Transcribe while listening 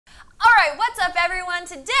Alright, what's up everyone?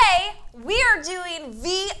 Today, we are doing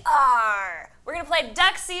VR. We're gonna play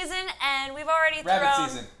Duck Season, and we've already Rabbit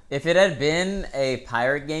Season. If it had been a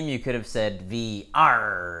pirate game, you could have said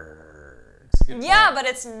VR. Yeah, but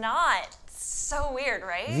it's not. It's so weird,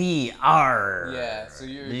 right? VR. Yeah, so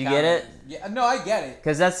you're. Do you get it? Yeah, no, I get it.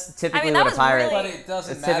 Because that's typically that what a pirate. really- But it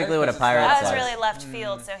doesn't It's matter. typically what a 'cause pirate That says. was really left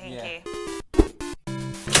field, Sohinki.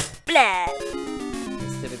 Blah.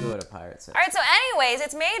 It's typically what a pirate says. Alright, so anyways,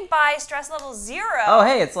 it's made by Stress Level 0. Oh,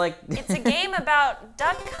 hey, it's like. It's a game about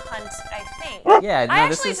duck hunt, I think. Yeah, no, I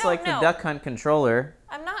this actually is don't like know. the Duck Hunt controller.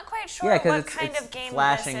 I'm not quite sure Yeah, what because kind it's of game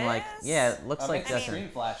flashing this like. is. Yeah, it looks like Makes Duck screen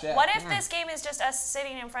Hunt. flash, yeah. What if this game is just us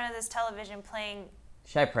sitting in front of this television playing?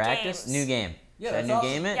 Should I practice? Games. New game. Yeah, Should I that's new awesome.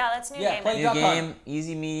 game it? Yeah, let's new Yeah, game play it. New Duck game, Hunt.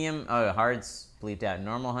 easy, medium. Oh, hard's bleeped out.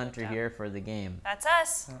 Normal hunter here for the game. That's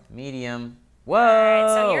us. Medium. Whoa! Alright,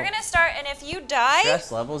 so you're gonna start, and if you die,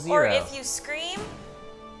 Stress level 0. or if you scream,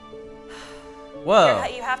 Whoa!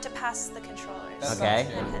 you have to pass the controllers. That Okay.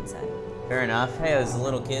 sounds And scary. headset. Fair enough. Hey, there's a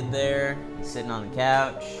little kid there, sitting on the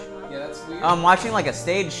couch. Yeah, that's weird. Oh, I'm watching like a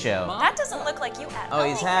stage show. That doesn't look like you at Oh, all.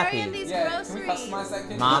 he's Carrying happy. these Yeah, can we groceries. customize that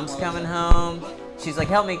kid? Mom's coming home. She's like,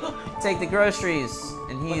 help me take the groceries.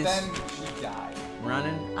 And But he's then she died.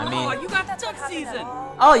 running. I Oh, mean, you got That's what duck happened at season.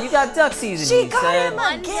 all. oh, you got duck season, She he got said. him a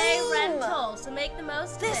One day game. rental, so make the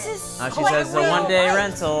most of This it. is Oh, she quite says the real one-day life.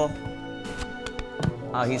 rental.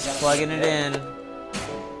 Oh, he's plugging it in.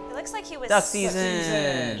 It looks like he was Duck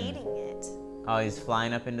season. eating it. Oh, he's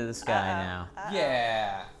flying up into the sky now.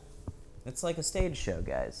 Yeah. It's like a stage show,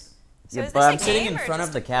 guys. So Yeah, is but this a I'm sitting game in or front just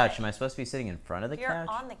of the a couch. play? Am I supposed to be sitting in front of the You're couch?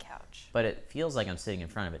 on the couch. But it feels like I'm sitting in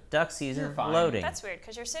front of it. Duck season, You're fine. loading. That's weird,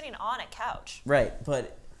 because you're sitting on a couch. Right,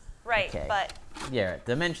 but Right, Okay. but yeah,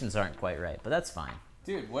 dimensions aren't quite right, but that's fine.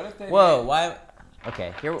 Dude, what if they Whoa, made- why?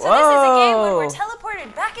 Okay, here. so this is a game where we're Whoa!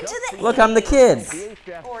 teleported back into the Look, I'm the kid.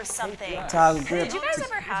 or something. Toggle Did grip. you guys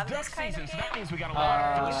ever have this kind of game? we got a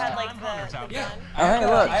Where you had like the Yeah. gun? Oh, hey,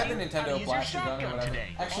 look. I have the Nintendo Blaster gun or whatever.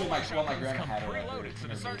 Actually, my grandma had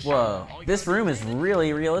it. Whoa, this room is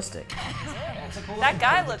really realistic. It's a cool That looking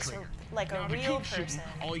guy thing. looks like a real person.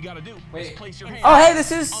 All you gotta do Wait. is place your hand Oh, hey,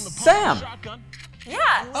 this is on the Sam. shotgun. Yeah.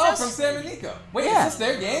 Oh, so from Sam and Nico. Wait, Yeah. is this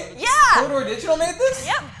their game? Yeah. Hodor Digital made this?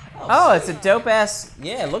 Yep. Oh, it's a dope ass.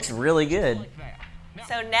 Yeah, it looks really good.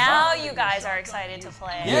 So now you guys are excited to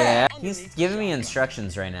play. Yeah. He's giving me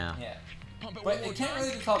instructions right now. Yeah. But it can't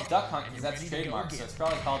really be called Duck Hunt because that's trademark, so it's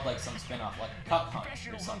probably called like some spin-off, like Cup Hunt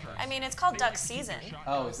or something. I mean, it's called Duck Season.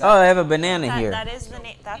 Oh, is that? Oh, I have a banana That, here. that is the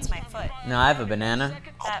name. That's my foot. No, I have a banana.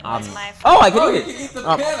 That was my foot. Oh, I can Oh, eat you it. can eat the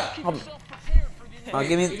Oh, banana. Oh,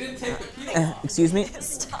 give You me. didn't take the peel. Excuse me.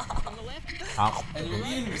 Stop. Oh, And you're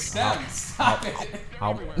eating the stems. Stop it.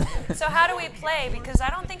 oh. So how do we play? Because I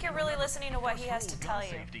don't think you're really listening to what he has to tell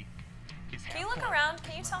you. Can you look around?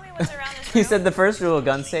 Can you tell me what's around this room? He said the first rule of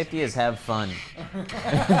gun safety is have fun.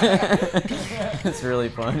 It's really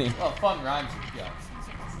funny. Well, fun rhymes with go.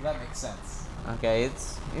 So that makes sense. Okay,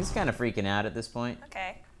 he's kind of freaking out at this point.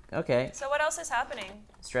 Okay. Okay, So what else is happening?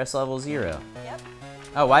 stress level 0. Yep.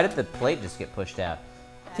 Oh, why did the plate just get pushed out?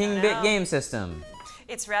 King don't Bit know. Game System.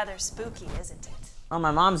 It's rather spooky, isn't it? Oh,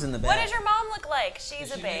 my mom's in the What bed. does your mom look like? She's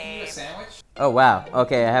Is a she making you babe. a sandwich? Oh, wow.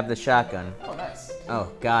 Okay, I have the shotgun. Oh, nice.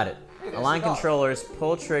 Oh, got it. there's Align the dog. controllers,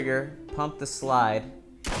 pull trigger, pump the slide.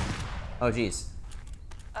 Oh, geez.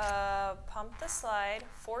 Pump the slide,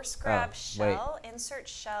 force grab wait. shell, insert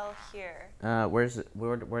shell here.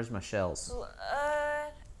 Where's my shells?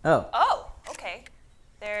 Oh, Oh, okay.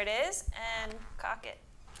 There it is, and cock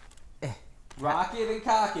it. Rock it and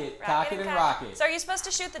cock it. Cock it and rock it. So are you supposed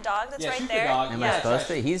to shoot the dog that's Yeah, right shoot the there? dog. am Yeah, I supposed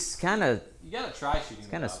try to? He's kind of, You gotta try shooting the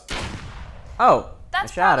kind dog. of. Oh,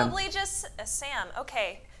 That's I shot him. probably just a Sam.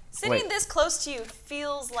 Okay. Sitting Wait. this close to you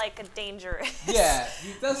feels like a dangerous. Yeah,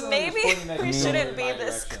 it doesn't Maybe pointing at we you shouldn't in be my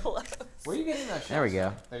this direction. close. Where are you getting those shells? There we go.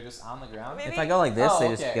 from? They're just on the ground? Maybe- If I go like this, Oh, they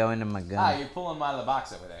just okay. go into my Ah, gun. you're pulling them out of the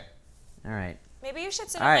box over there. All right. Maybe you should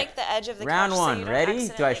sit All on right. like the edge of the Round couch so one. you don't Ready? Do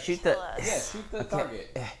I accidentally shoot kill the- us. Yeah, shoot the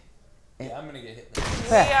target. Yeah, I'm gonna get hit.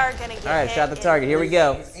 We are gonna get All right, hit shot the in- target. Here we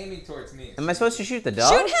go. He's aiming towards me. Am I supposed to shoot the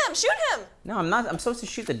dog? Shoot him! Shoot him! No, I'm not. I'm supposed to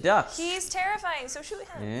shoot the ducks. He's terrifying, so shoot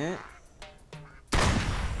him. Yeah.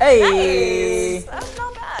 Hey! Nice. That's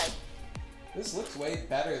not bad. This looks way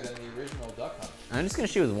better than the original Duck Hunt. I'm just gonna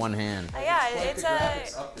shoot with one hand. Yeah, Like it's the a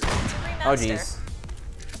graphics upgrade. remaster. Oh jeez.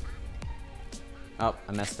 Oh,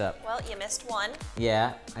 I messed up. Well, you missed one.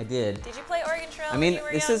 Yeah, I did. Did you play Oregon Trail I mean, when you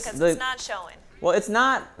were this young? is Because the- it's not showing. Well, it's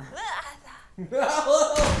not.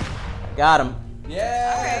 Got him.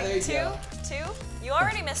 Yeah, All there right, you two, go. two. You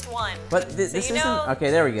already missed one. But So this you isn't. know-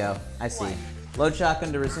 Okay, there we go. I see. What? Load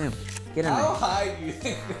shotgun to resume. Get in How there. high do you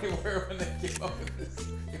think they were when they came up with this?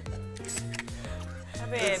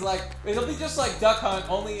 It's like, it'll be just like Duck Hunt,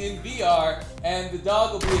 only in VR, and the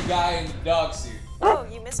dog will be a guy in a dog suit. Oh,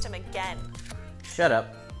 you missed him again. Shut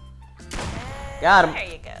up. And Got him. There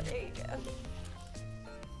you go. There you go.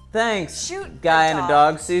 Thanks. Shoot Guy the in dog. a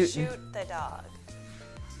dog suit. Shoot the dog.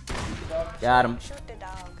 Got him. Shoot the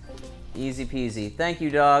dog. Easy peasy. Thank you,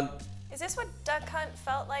 dog. Is this what Duck Hunt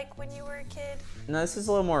felt like when you were a kid? No, this is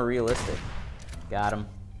a little more realistic. Got him.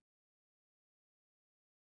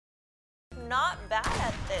 Not bad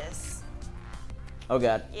at this. Oh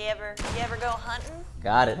god. You ever go hunting?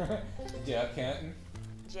 Got it. Duck hunting.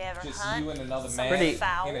 Did you ever Just hunt? you and another some man Pretty-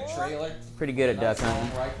 fowl? in a trailer. Pretty good at duck Nice long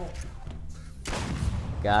hunting. rifle.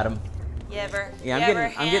 Got him. You ever? Yeah, you I'm ever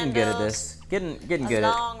getting good at handled this. Getting a good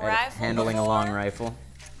long at rifle handling a long before? rifle.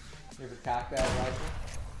 You ever cock that rifle?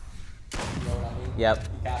 You know what I mean? Yep.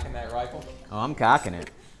 You cocking that rifle? Oh, I'm cocking it.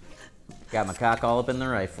 Got my cock all up in the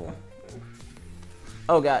rifle.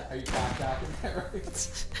 Oh god. Are you cocking that rifle?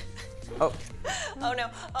 Oh, Oh no!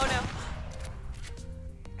 Oh no!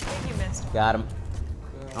 I think you missed. got him.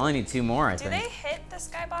 I only need 2 more, I Do think. they hit the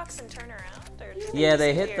skybox and turn around, or do Yeah,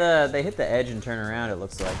 they hit disappear? the edge and turn around. It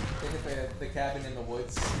looks like. They hit the cabin in the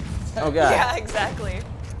woods. Oh god. Yeah, exactly.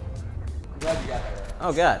 I'm glad you got that right.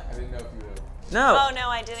 Oh god. I didn't know if you would. No. Oh no,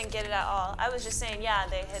 I didn't get it at all. I was just saying, yeah,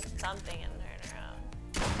 they hit something and turn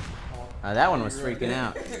around. That one was You ruined freaking it.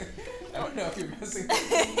 out. I don't know if you're missing.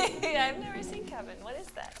 I've never seen Kevin. What is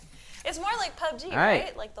that? It's more like PUBG, All right.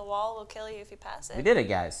 right? Like the wall will kill you if you pass it. We did it,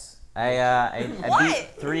 guys. I What?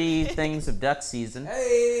 beat 3 things of duck season.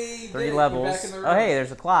 Hey, 3 Dave, levels. You're back in the room. Oh hey,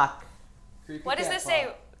 there's a clock. Creepy What does cat this say?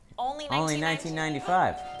 pop. Only Only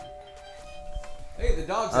 1995. Hey, the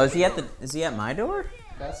dog's Oh, at the door. is he at my door?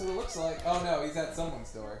 That's what it looks like. Oh no, he's at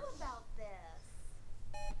someone's door.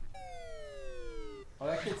 Oh,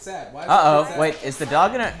 that kid's sad. Why is that kid Uh-oh. sad? Wait, is the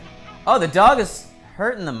dog gonna... Oh, the dog is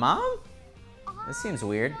hurting the mom? This seems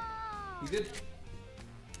weird. He did.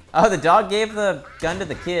 Oh, the dog gave the gun to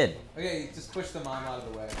the kid. Okay, just push the mom out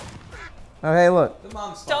of the way. Oh, hey, look. The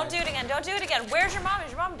mom's fine. Don't do it again. Don't do it again. Where's your mom?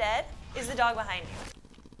 Is your mom dead? Is the dog behind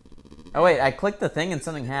you? Oh, wait, I clicked the thing and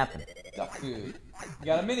something happened. Duck food. You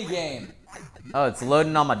got a mini game. Oh, it's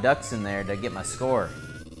loading all my ducks in there to get my score.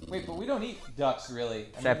 Wait, but we don't eat ducks really.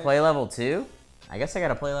 Should I play level 2? I guess I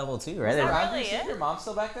gotta play level 2, right? that There. really Is it? your mom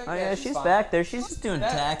still back there? Oh, yeah, she's fine. back there. She's just doing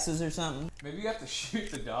That- taxes or something. Maybe you have to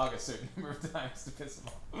shoot the dog a certain number of times to piss him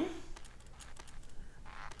off.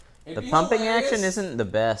 It'd The be pumping hilarious- action isn't the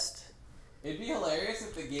best. It'd be hilarious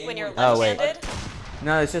if the game When you're were- Oh, wait. left-handed?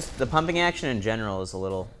 No, it's just the pumping action in general is a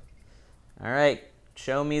little... Alright,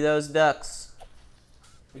 show me those ducks.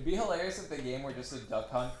 It'd be hilarious if the game were just a Duck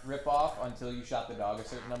Hunt ripoff until you shot the dog a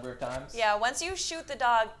certain number of times. Yeah, once you shoot the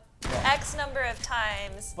dog Yeah. X number of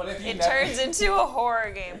times, But if you it never- turns into a horror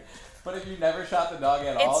game. But if you never shot the dog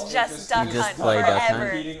at all, It's just Duck You just Hunt play Duck Hunt. forever.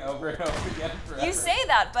 repeating over and over again forever. You say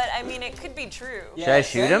that, but I mean, it could be true. Yeah, Should I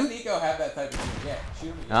shoot Sam him? and Nico have that type of game. Yeah, shoot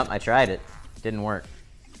him. Oh, I tried it. Didn't work.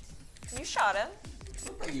 You shot him.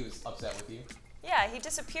 Looked like he was upset with you. Yeah, he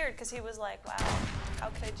disappeared because he was like, wow, how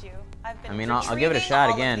could you? I've been I mean, I'll give it a retrieving shot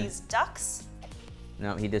all again. Of these ducks.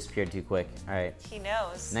 No, he disappeared too quick. Alright, He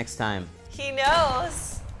knows. next time. He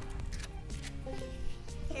knows.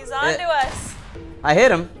 He's on to us. I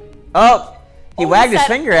hit him. Oh! He Oh, he wagged his said,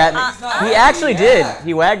 finger at me. He's not He happy actually did. yet.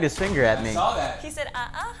 He wagged his finger at I me. saw that. He said,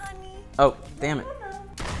 honey. Oh, damn it.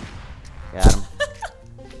 Got him.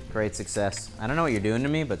 Great success. I don't know what you're doing to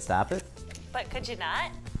me, but stop it. But could you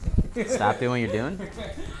not? Stop doing what you're doing.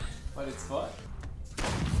 But it's fun.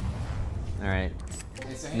 Alright.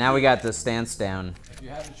 Hey, so Now we got the stance down. If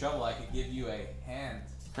you're having trouble, I could give you a hand.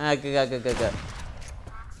 Ah, go.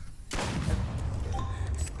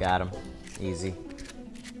 Got him. Easy.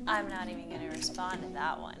 I'm not even going to respond to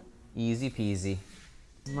that one. Easy peasy.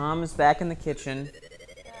 Mom is back in the kitchen.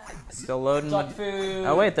 Still loading. Duck food.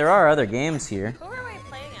 Oh wait, there are other games here. Who are we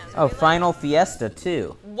playing as? Oh, Final Fiesta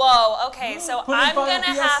 2. Whoa, okay, so Put in I'm Final going to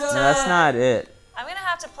have Fiesta. to... No, that's not it. I'm going to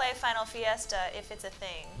have to play Final Fiesta if it's a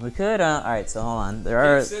thing. We could, alright, so hold on. There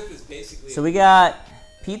are, Sip is basically so we got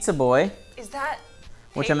Pizza Boy, Is that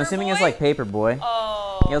which I'm assuming is Paperboy? like Paper Boy.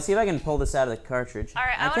 Oh. Yeah, let's see if I can pull this out of the cartridge. All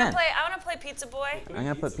right, I can. want to play Pizza Boy. I'm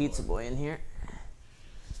gonna put Pizza Boy in here.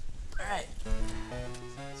 Alright.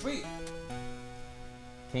 sweet.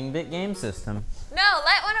 King Bit Game System. No,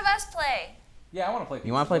 let one of us play. Yeah, I want to play. Pizza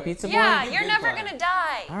You wanna play Boy. Pizza Boy? Yeah, Good you're big never plan. gonna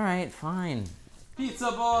die. Alright, fine.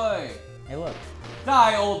 Pizza Boy. Hey, look.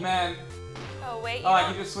 Die, old man. Oh wait, Oh, I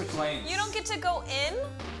can just switch lanes. you don't get to go in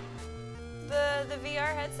the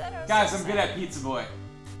VR headset. I was Guys, so I'm good sad. at Pizza Boy.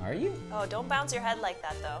 Are you? Oh, don't bounce your head like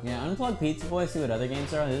that though. Yeah, unplug Pizza Boy, see what other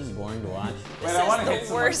games are. This is boring to watch. This Wait, I want is to the hit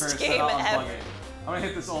someone worst first, game then I'll unplug ever. it. I'm gonna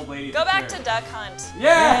hit this old lady. Go for back sure. to Duck Hunt.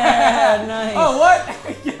 Yeah, nice. Oh, what?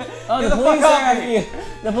 Oh, Get the police fuck are off after me. you.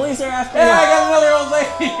 The police are after Yeah, you. I got another old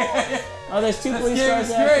lady. Oh, there's two This police game cars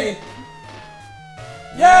is after you. great.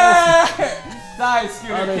 Yeah! Die,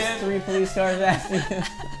 scooter Oh, there's kid. 3 police cars after you.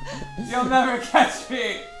 You'll never catch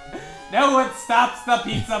me. No one stops the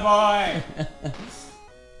pizza boy.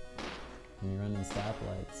 You're running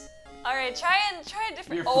stoplights. All right, try a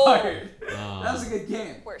different. You're fired. Oh. That was a good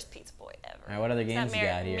game. Worst pizza boy ever. All right, what other Is that games you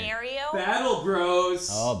got here? Mario? Battle Bros.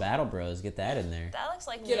 Oh, Battle Bros. Get that in there. That looks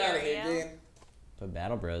like Get Mario. out of here, game. Put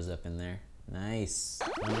Battle Bros up in there. Nice.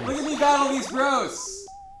 Look at me battle these bros.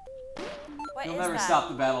 What You'll is never that? stop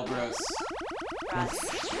the battle bros. Russ.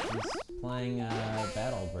 He's playing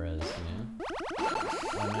Battle Bros, you know?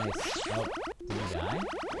 Oh, nice. Oh, did you die?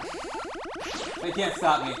 They can't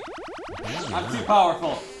stop me. Apparently I'm not. too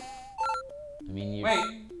powerful. I mean, you.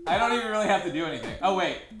 Wait, I don't even really have to do anything. Oh,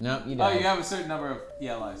 wait. Nope, you Oh, died. you have a certain number of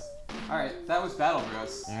lives. Alright, that was Battle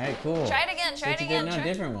Bros. All right, cool. Try it again. Try What it you did? again. No, Try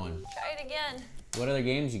different one. it again. What other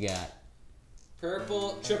games you got?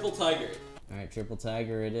 Purple, triple tiger. All right, Triple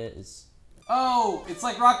Tiger it is. Oh, it's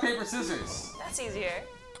like rock, paper, scissors. That's easier.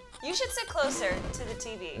 You should sit closer to the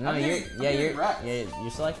TV. No, I'm you're getting wrecked. you're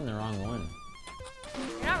selecting the wrong one.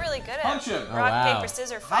 You're not really good at Punch him. Oh, rock, wow. paper,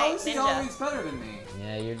 scissors, How fight, is he ninja. always better than me?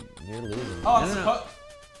 Yeah, you're losing. Oh, I'm no, no, no. supposed.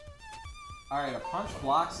 Alright, a punch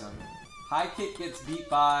blocks him. High kick gets beat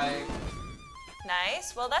by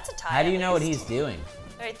Nice. Well, that's a tie. How do you at know what least. he's doing?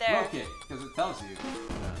 Right there. low kick, because it tells you.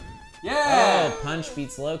 Oh, Yeah! punch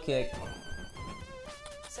beats low kick.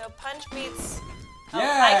 So punch beats. Oh,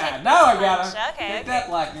 Yeah! high kick Now I beats got punch. him. Okay. Take Okay. that,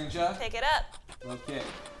 Black Ninja. Pick it up. Low kick.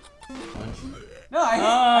 Punch. No, I hit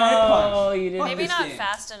punch. Oh, you didn't. Fuck Maybe this not game.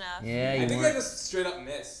 fast enough. Yeah, you I think I weren't. just straight up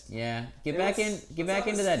missed. Yeah, get Hey, back in. what's- Get what's back on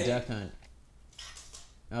into this that tape? duck hunt.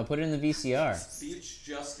 Oh, put it in the VCR. Beach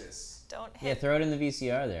justice. Don't Yeah, hit. throw it in the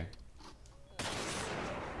VCR there.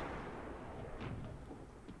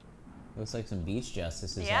 Looks like some beach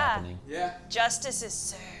justice is Yeah. happening. Yeah. Justice is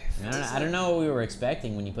served. I don't know what we were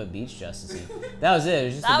expecting when you put beach justice in. That was it. It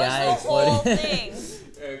was just That a guy was the whole exploding.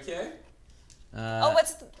 thing. Okay. Oh,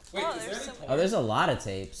 what's the? Wait, oh, is there's there some. any Oh, there's a lot of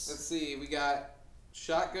tapes. Let's see, we got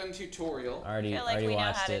shotgun tutorial, Already, I feel like already we know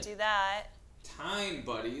watched how to it. do that. time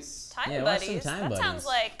buddies. Time Yeah, watch some buddies. Time That sounds Buddies.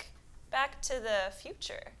 like Back to the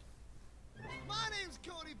Future. My name's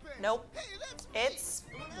Cody Banks. Nope. Hey, that's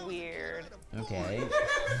me. It's weird. Okay.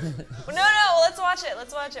 No, let's watch it.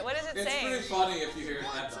 Let's watch it. What is it It's saying? pretty funny if you hear it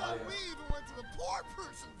One at the time audio. we even went to the poor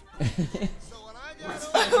person's. So when I One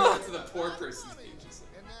got time we older, went to the poor person's beaches.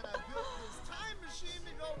 and then I built this time machine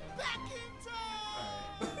to go back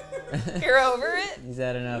in time. You're over it? He's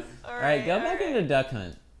had enough. All All right, right, go all back right. into Duck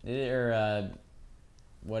Hunt. Or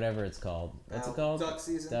whatever it's called. What's it called? Duck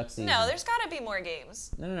season. Duck Season. No, there's got to be more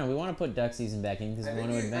games. No. We want to put Duck Season back in because we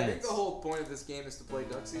want to I think advance. the whole point of this game is to play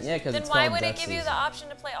Duck Season. Yeah, because Then it's why called would Duck it give you Season. the option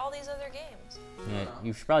to play all these other games? Yeah,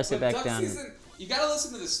 you should probably sit But back Duck down. Season, you gotta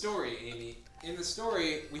listen to the story, Amy. In the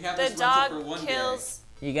story, we have The this rental for dog one kills.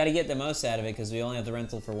 You got to get the most out of it because we only have the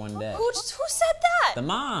rental for one day. Who said that? The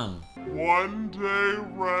mom. One day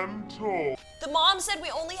rental. The mom said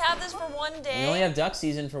we only have this for one day. We only have Duck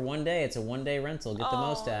Season for one day. It's a one-day rental. Get the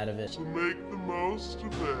most Oh. out of it. To make the most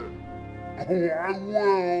of it. Oh, I will.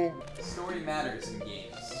 day. Story matters in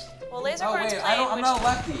games. Well, Laser Oh Card's wait, playing. I'm not a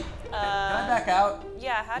lefty. Can I back out?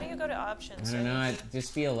 Yeah, how do you go to options? I don't know.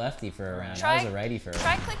 Just be a lefty for a round. Try- I was a righty for a round.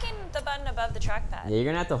 Try clicking the button above the trackpad. Yeah, you're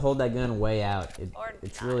gonna have to hold that gun way out. Or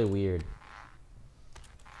It's not. really weird.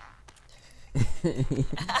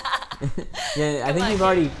 Yeah, I think on,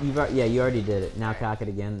 you already did it. Now cock it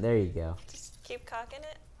again. There you go. Just keep cocking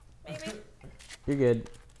it, maybe. You're good.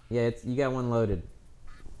 Yeah, you got one loaded.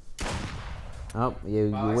 Oh, you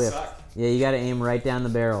Wow, I whiffed. suck. Yeah, you gotta aim right down the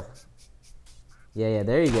barrel. Yeah,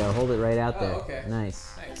 there you go. Hold it right out Oh, there. okay.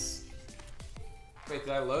 Nice. Nice. Wait,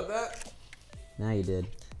 did I load that? Now you did.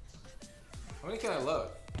 How many can I load?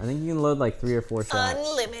 I think you can load like 3 or 4 shots.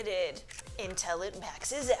 Unlimited until it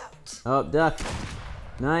maxes out. Oh, duck.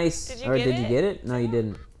 Nice. Did you or get did you it? get it? No, you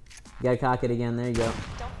didn't. You gotta cock it again. There you go.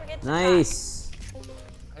 Don't forget to Nice.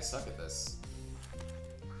 I suck at this.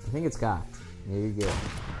 I think it's cocked. Yeah, you're good.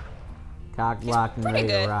 Cock, locked, and Pretty ready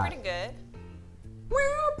to good, rock. pretty good.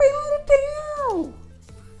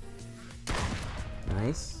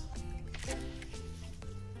 Nice.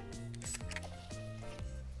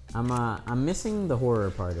 I'm missing the horror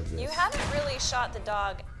part of this. You haven't really shot the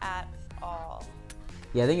dog at all.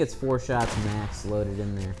 Yeah, I think it's 4 shots max loaded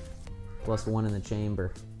in there, plus 1 in the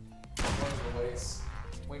chamber. Going to the waist.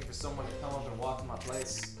 Waiting for someone to come up and walk in my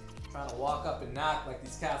place. Trying to walk up and knock like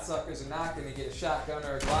these cat suckers are knocking to get a shotgun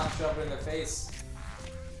or a Glock shoved in their face.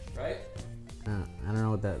 Right? I don't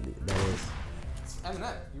know what that is.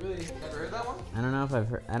 Eminem, you really never heard that one? I don't know if I've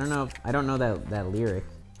heard. I don't know that lyric.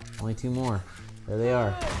 Only 2 more. There they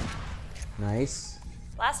are. Nice.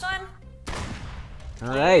 Last one. All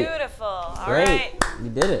right. Beautiful. All Great. right. You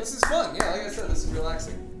did it. This is fun. Yeah, like I said, this is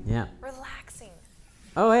relaxing. Yeah. Relaxing.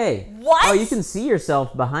 Oh hey. What? Oh, you can see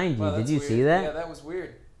yourself behind you. Wow, Did that's you weird. see that? Yeah, that was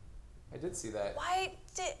weird. I did see that. Why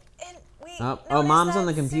didn't we? Oh, notice Mom's that on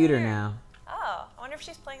the computer sooner? now. Oh, I wonder if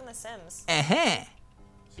she's playing The Sims.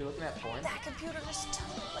 Is she looking at porn? That computer just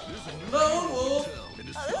told like. Lone Wolf! Oh,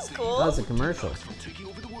 this is cool. Oh, it's a commercial. Taking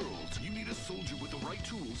over the world, you need a soldier with the right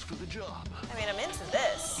tools for the job. I mean, I'm into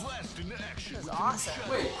this. Blast into action. This is awesome.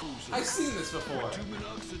 Wait, I've seen this before.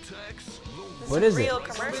 This What is it? real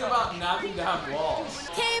Something commercial. about knocking down walls.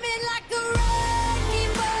 Came in like a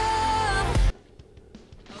wrecking ball.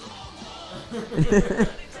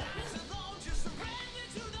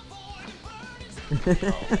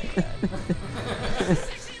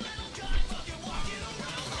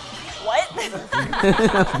 What?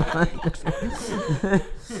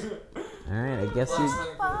 All right, I guess you.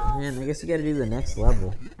 Man, I guess you got to do the next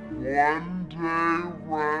level. One day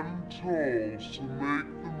rentals to make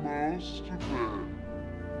the most of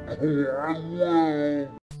it. Oh, I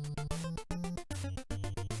will.